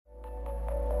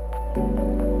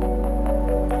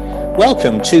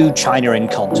Welcome to China in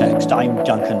Context. I'm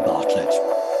Duncan Bartlett.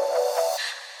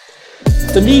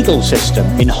 The legal system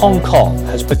in Hong Kong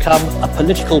has become a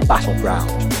political battleground.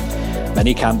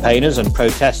 Many campaigners and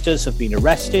protesters have been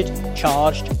arrested,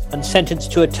 charged, and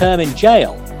sentenced to a term in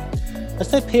jail.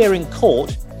 As they appear in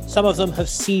court, some of them have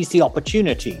seized the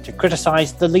opportunity to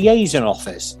criticise the liaison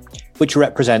office, which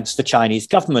represents the Chinese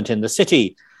government in the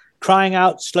city, crying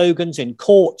out slogans in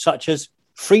court such as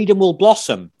 "freedom will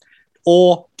blossom"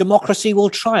 or "democracy will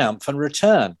triumph and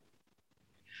return."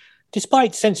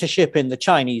 Despite censorship in the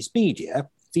Chinese media,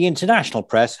 the international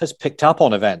press has picked up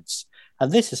on events,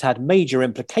 and this has had major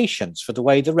implications for the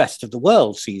way the rest of the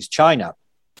world sees China.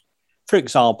 For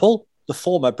example, the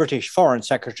former British Foreign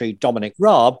Secretary Dominic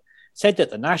Raab said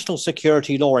that the national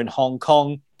security law in Hong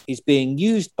Kong is being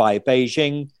used by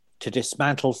Beijing to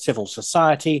dismantle civil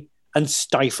society and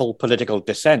stifle political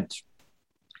dissent.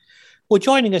 Well,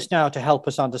 joining us now to help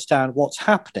us understand what's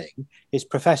happening is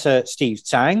Professor Steve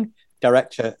Tsang,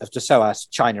 Director of the SOAS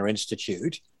China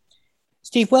Institute.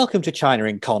 Steve, welcome to China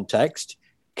in Context.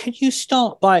 Can you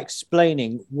start by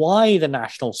explaining why the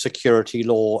national security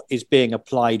law is being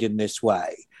applied in this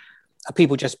way? Are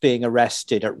people just being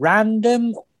arrested at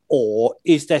random, or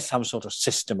is there some sort of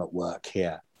system at work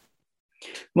here?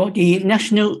 Well, the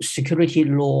national security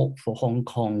law for Hong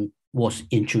Kong was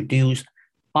introduced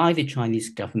by the Chinese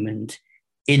government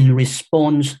in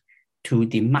response to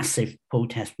the massive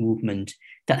protest movement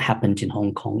that happened in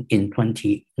Hong Kong in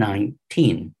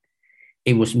 2019.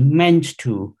 It was meant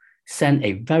to send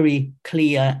a very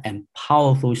clear and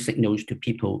powerful signal to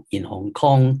people in Hong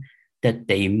Kong that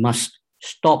they must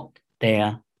stop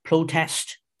their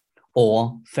protest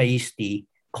or face the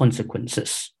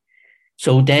consequences.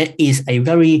 So there is a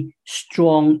very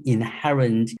strong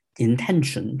inherent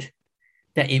intention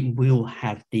that it will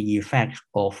have the effect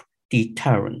of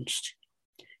deterrence.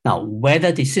 Now,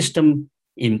 whether the system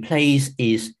in place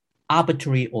is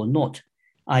arbitrary or not,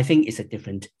 I think is a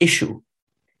different issue.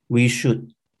 We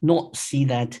should not see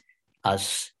that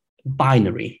as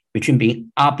binary between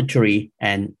being arbitrary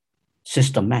and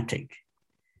systematic.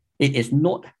 It is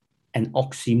not an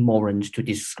oxymoron to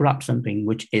describe something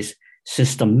which is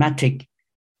systematic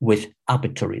with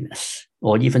arbitrariness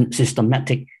or even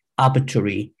systematic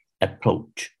arbitrary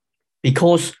approach,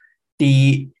 because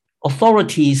the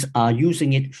authorities are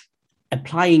using it,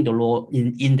 applying the law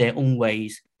in their own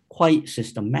ways quite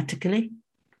systematically,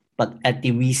 but at the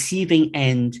receiving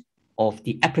end of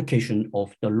the application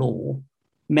of the law,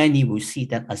 many will see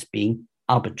that as being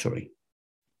arbitrary.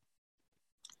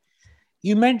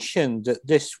 You mentioned that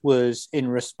this was in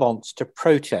response to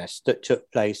protests that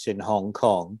took place in Hong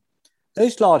Kong.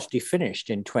 Those largely finished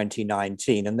in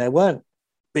 2019, and there weren't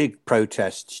big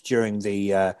protests during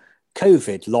the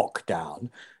COVID lockdown.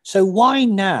 So why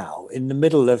now, in the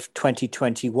middle of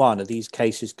 2021, are these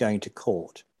cases going to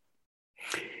court?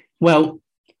 Well,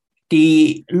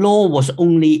 the law was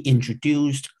only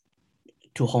introduced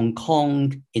to Hong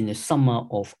Kong in the summer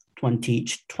of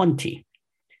 2020.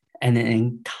 And an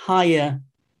entire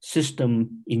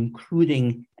system,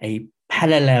 including a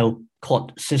parallel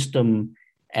court system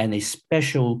and a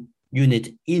special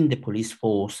unit in the police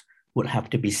force, would have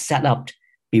to be set up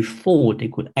before they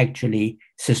could actually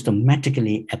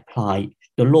systematically apply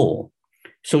the law.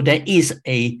 So there is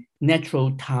a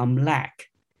natural time lag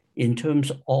in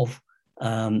terms of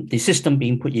the system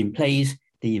being put in place,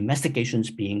 the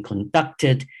investigations being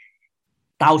conducted,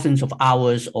 thousands of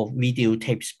hours of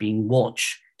videotapes being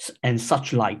watched, and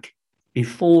such like,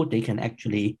 before they can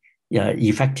actually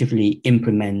effectively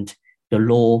implement the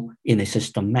law in a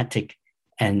systematic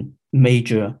and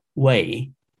major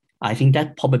way. I think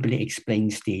that probably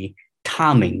explains the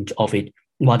timing of it,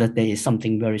 whether there is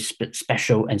something very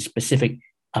special and specific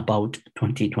about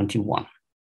 2021.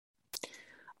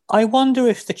 I wonder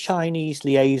if the Chinese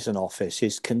liaison office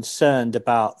is concerned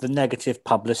about the negative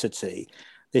publicity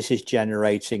this is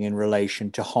generating in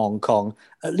relation to Hong Kong,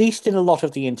 at least in a lot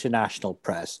of the international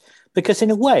press, because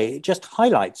in a way it just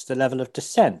highlights the level of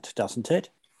dissent, doesn't it?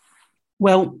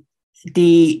 Well,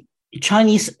 the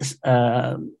Chinese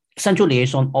Central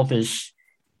Liaison Office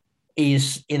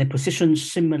is in a position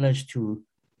similar to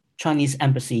Chinese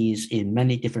embassies in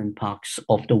many different parts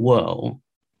of the world.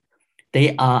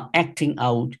 They are acting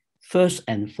out first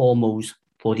and foremost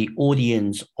for the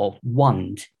audience of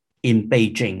one in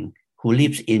Beijing, who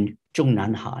lives in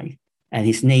Zhongnanhai, and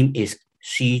his name is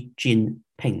Xi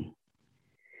Jinping.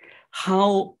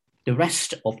 How the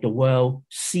rest of the world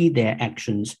see their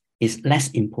actions is less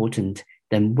important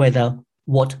than whether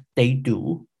what they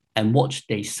do and what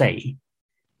they say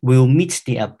will meet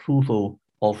the approval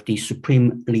of the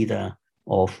supreme leader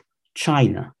of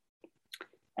China.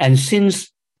 And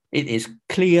since it is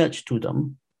clear to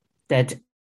them that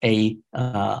a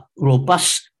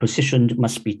robust position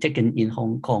must be taken in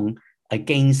Hong Kong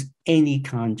against any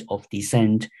kind of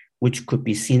dissent which could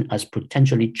be seen as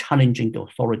potentially challenging the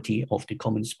authority of the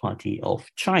Communist Party of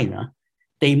China,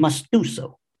 they must do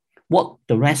so. What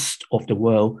the rest of the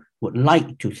world would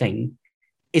like to think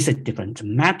is a different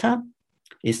matter,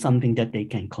 is something that they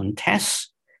can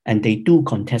contest, and they do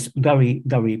contest very,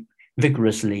 very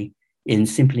vigorously in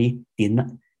simply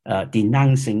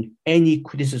denouncing any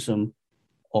criticism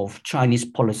of Chinese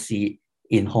policy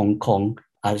in Hong Kong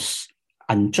as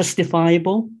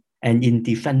unjustifiable and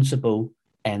indefensible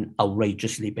and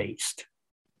outrageously based.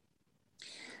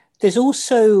 There's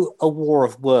also a war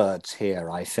of words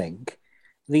here, I think.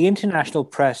 The international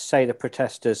press say the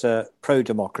protesters are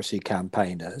pro-democracy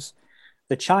campaigners.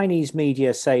 The Chinese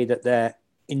media say that they're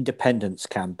independence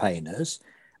campaigners.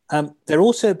 They're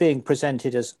also being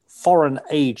presented as foreign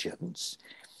agents.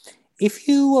 If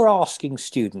you were asking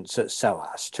students at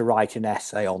SOAS to write an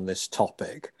essay on this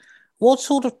topic, what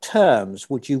sort of terms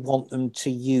would you want them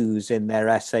to use in their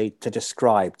essay to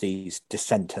describe these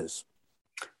dissenters?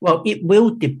 Well, it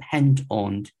will depend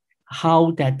on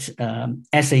how that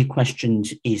essay question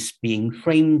is being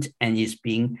framed and is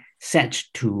being set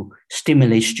to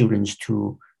stimulate students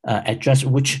to address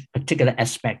which particular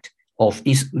aspect of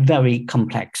these very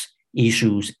complex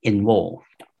issues involved.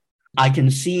 I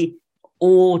can see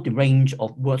all the range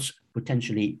of words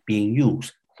potentially being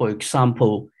used. For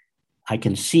example, I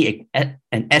can see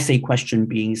an essay question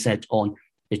being set on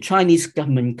the Chinese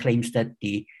government claims that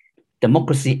the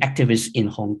democracy activists in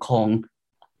Hong Kong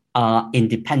are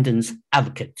independence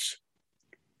advocates.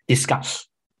 Discuss.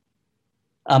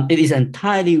 It is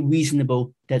entirely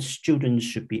reasonable that students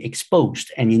should be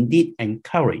exposed and indeed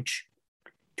encouraged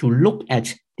to look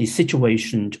at the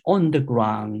situation on the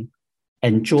ground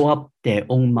and draw up their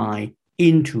own mind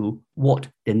into what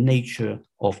the nature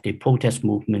of the protest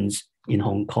movements in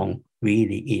Hong Kong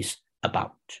really is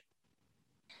about.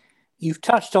 You've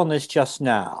touched on this just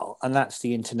now, and that's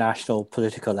the international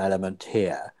political element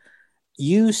here.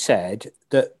 You said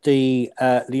that the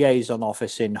liaison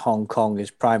office in Hong Kong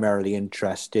is primarily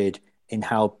interested in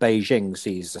how Beijing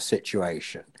sees the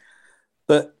situation.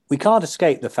 But we can't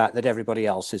escape the fact that everybody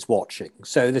else is watching.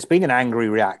 So there's been an angry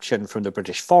reaction from the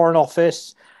British Foreign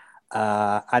Office.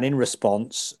 And in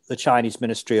response, the Chinese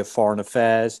Ministry of Foreign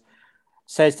Affairs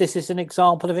says this is an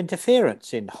example of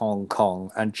interference in Hong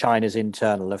Kong and China's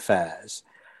internal affairs.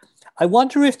 I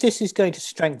wonder if this is going to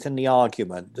strengthen the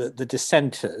argument that the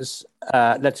dissenters,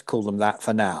 let's call them that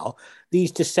for now,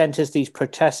 these dissenters, these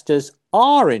protesters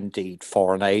are indeed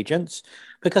foreign agents,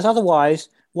 because otherwise,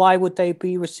 why would they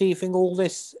be receiving all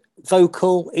this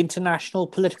vocal international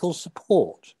political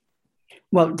support?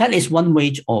 Well, that is one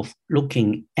way of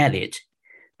looking at it.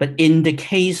 But in the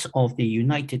case of the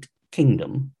United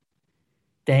Kingdom,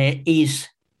 there is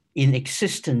in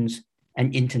existence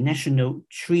an international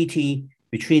treaty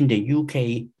between the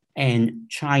UK and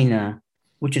China,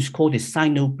 which is called the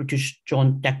Sino-British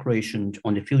Joint Declaration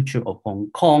on the Future of Hong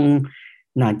Kong,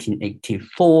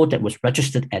 1984, that was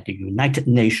registered at the United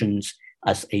Nations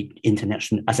as an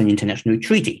international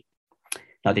treaty.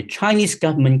 Now, the Chinese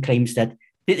government claims that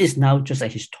it is now just a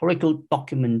historical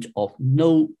document of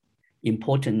no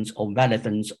importance or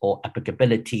relevance or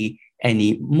applicability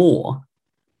anymore.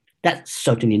 That's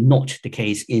certainly not the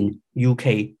case in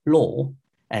UK law,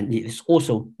 and it is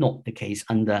also not the case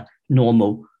under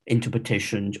normal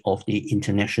interpretation of the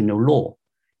international law.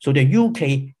 So the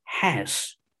UK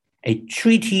has a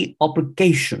treaty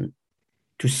obligation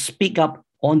to speak up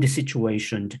on the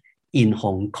situation in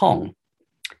Hong Kong.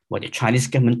 Well, the Chinese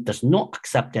government does not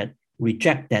accept that,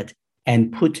 reject that,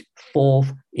 and put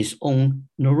forth its own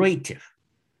narrative.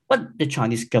 But the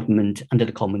Chinese government under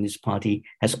the Communist Party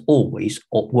has always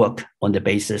worked on the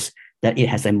basis that it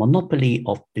has a monopoly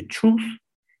of the truth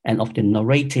and of the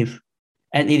narrative,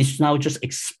 and it is now just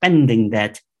expanding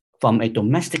that from a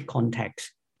domestic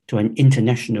context to an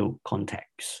international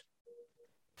context.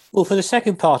 Well, for the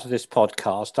second part of this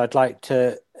podcast, I'd like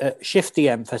to shift the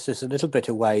emphasis a little bit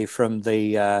away from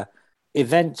the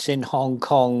events in Hong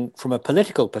Kong from a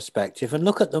political perspective and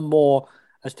look at them more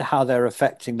as to how they're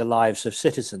affecting the lives of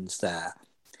citizens there.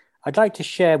 I'd like to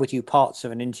share with you parts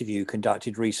of an interview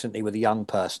conducted recently with a young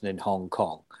person in Hong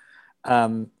Kong.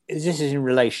 This is in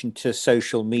relation to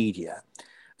social media.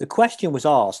 The question was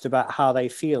asked about how they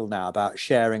feel now about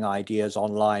sharing ideas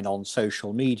online on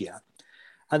social media.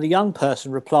 And the young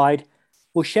person replied,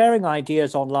 well, sharing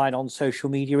ideas online on social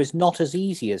media is not as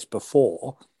easy as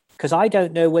before, because I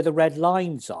don't know where the red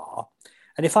lines are.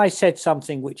 And if I said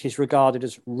something which is regarded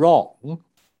as wrong,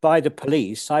 by the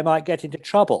police, I might get into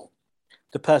trouble.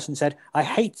 The person said, I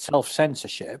hate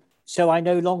self-censorship, so I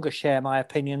no longer share my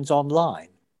opinions online.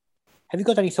 Have you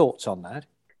got any thoughts on that?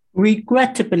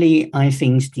 Regrettably, I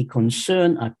think the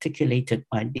concern articulated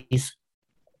by this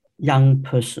young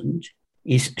person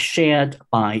is shared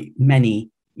by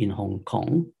many in Hong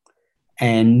Kong,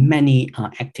 and many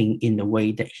are acting in the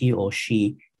way that he or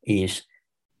she is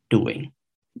doing.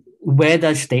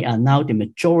 Whether they are now the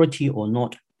majority or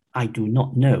not, I do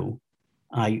not know.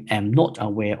 I am not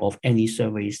aware of any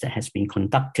surveys that has been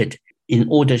conducted in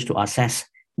order to assess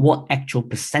what actual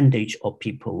percentage of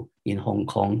people in Hong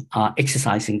Kong are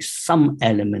exercising some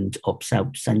element of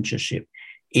self-censorship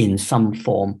in some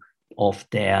form of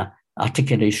their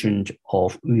articulation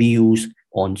of views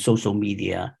on social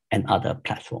media and other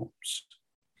platforms.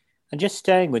 And just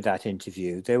staying with that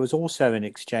interview, there was also an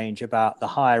exchange about the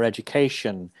higher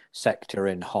education sector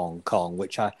in Hong Kong,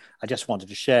 which I just wanted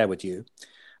to share with you.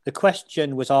 The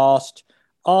question was asked,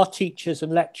 are teachers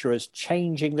and lecturers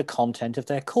changing the content of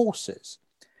their courses?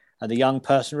 And the young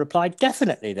person replied,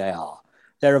 definitely they are.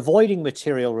 They're avoiding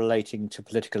material relating to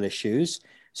political issues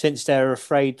since they're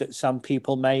afraid that some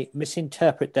people may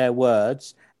misinterpret their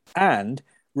words and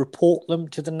report them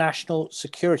to the National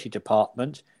Security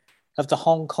Department of the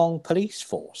Hong Kong police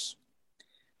force.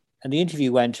 And the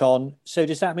interview went on, so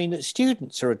does that mean that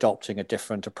students are adopting a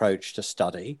different approach to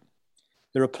study?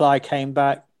 The reply came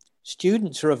back,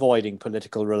 students are avoiding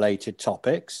political related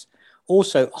topics.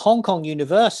 Also, Hong Kong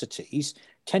universities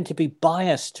tend to be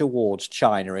biased towards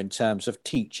China in terms of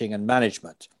teaching and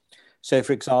management. So,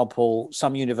 for example,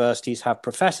 some universities have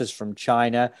professors from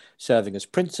China serving as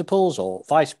principals or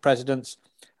vice presidents,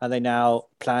 and they now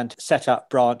plan to set up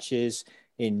branches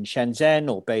in Shenzhen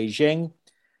or Beijing.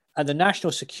 And the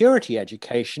national security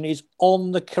education is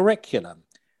on the curriculum.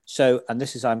 So, and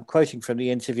this is, I'm quoting from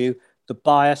the interview, the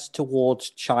bias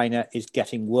towards China is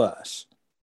getting worse.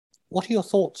 What are your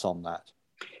thoughts on that?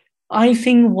 I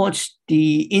think what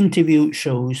the interview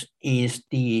shows is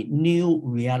the new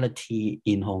reality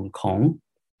in Hong Kong.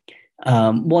 We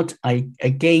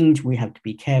have to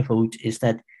be careful is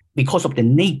that because of the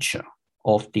nature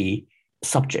of the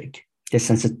subject, the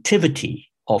sensitivity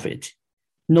of it,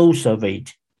 no survey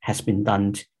has been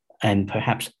done, and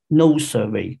perhaps no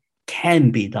survey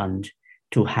can be done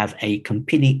to have a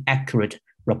completely accurate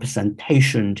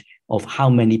representation of how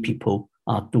many people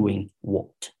are doing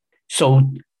what. So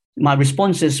my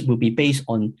responses will be based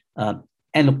on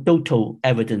anecdotal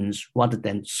evidence rather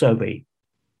than survey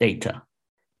data.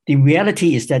 The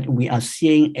reality is that we are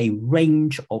seeing a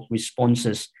range of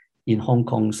responses in Hong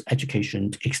Kong's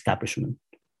education establishment.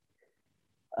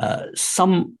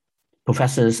 Some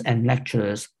professors and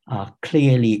lecturers are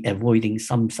clearly avoiding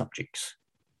some subjects.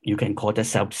 You can call that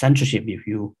self-censorship if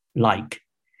you like.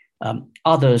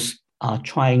 Others are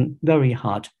trying very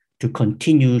hard to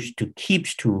continue to keep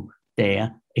to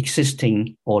their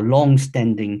existing or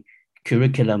long-standing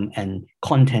curriculum and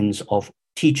contents of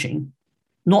teaching.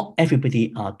 Not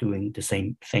everybody are doing the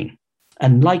same thing.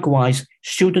 And likewise,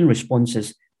 student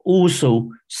responses also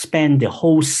span the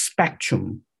whole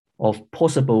spectrum of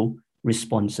possible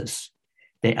responses.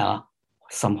 There are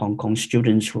some Hong Kong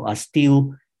students who are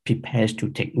still prepared to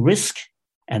take risk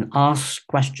and ask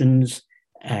questions,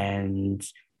 and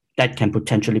that can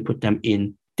potentially put them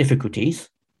in difficulties.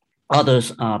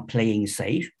 Others are playing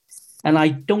safe. And I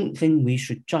don't think we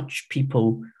should judge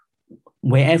people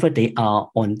wherever they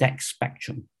are on that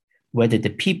spectrum, whether the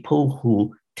people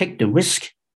who take the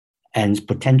risk and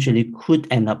potentially could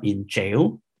end up in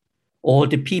jail, or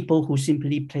the people who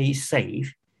simply play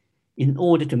safe in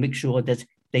order to make sure that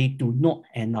they do not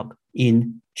end up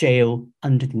in jail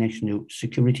under the national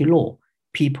security law.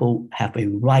 People have a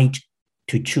right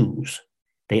to choose.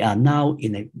 They are now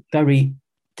in a very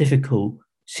difficult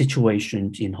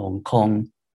situation in Hong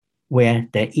Kong where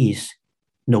there is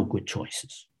no good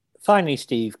choices. Finally,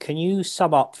 Steve, can you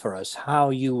sum up for us how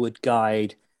you would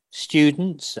guide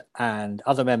students and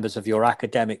other members of your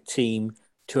academic team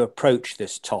to approach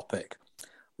this topic?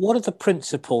 What are the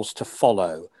principles to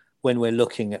follow when we're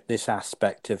looking at this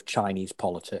aspect of Chinese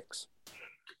politics?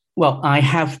 Well, I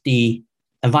have the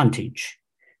advantage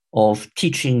of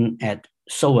teaching at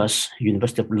SOAS,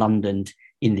 University of London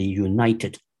in the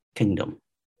United Kingdom.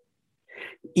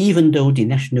 Even though the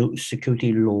national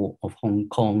security law of Hong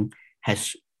Kong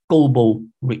has global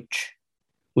reach,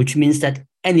 which means that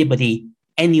anybody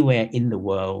anywhere in the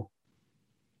world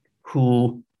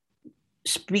who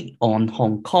speak on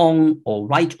Hong Kong or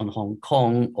write on Hong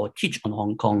Kong or teach on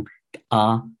Hong Kong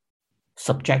are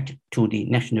subject to the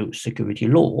national security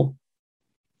law,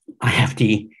 I have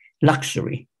the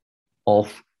luxury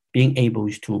of being able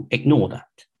to ignore that.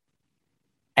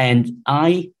 And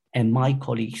I and my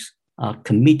colleagues are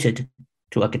committed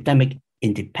to academic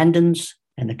independence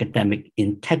and academic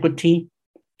integrity.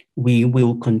 We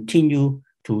will continue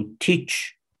to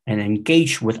teach and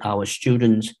engage with our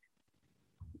students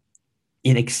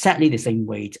in exactly the same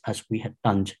way as we had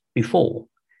done before.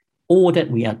 All that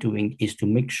we are doing is to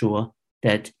make sure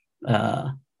that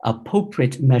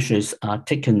appropriate measures are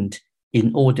taken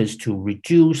in order to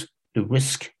reduce the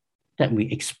risk that we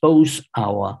expose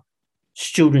our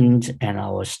students and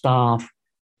our staff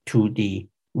to the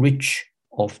reach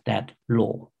of that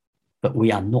law. But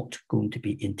we are not going to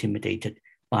be intimidated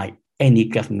by any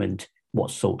government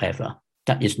whatsoever.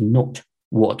 That is not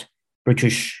what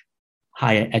British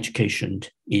higher education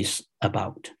is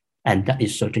about. And that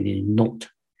is certainly not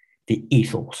the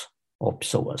ethos of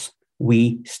SOAS.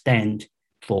 We stand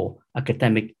for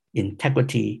academic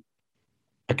integrity,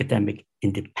 academic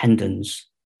independence,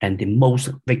 and the most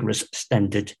vigorous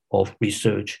standard of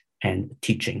research and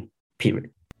teaching,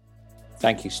 period.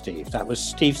 Thank you, Steve. That was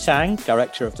Steve Tsang,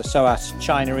 Director of the SOAS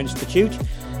China Institute.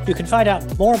 You can find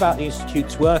out more about the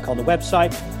Institute's work on the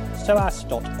website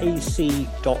soas.ac.uk,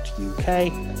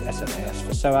 that's SAS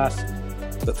for SOAS.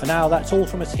 But for now, that's all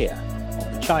from us here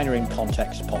on the China in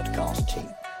Context podcast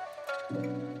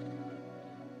team.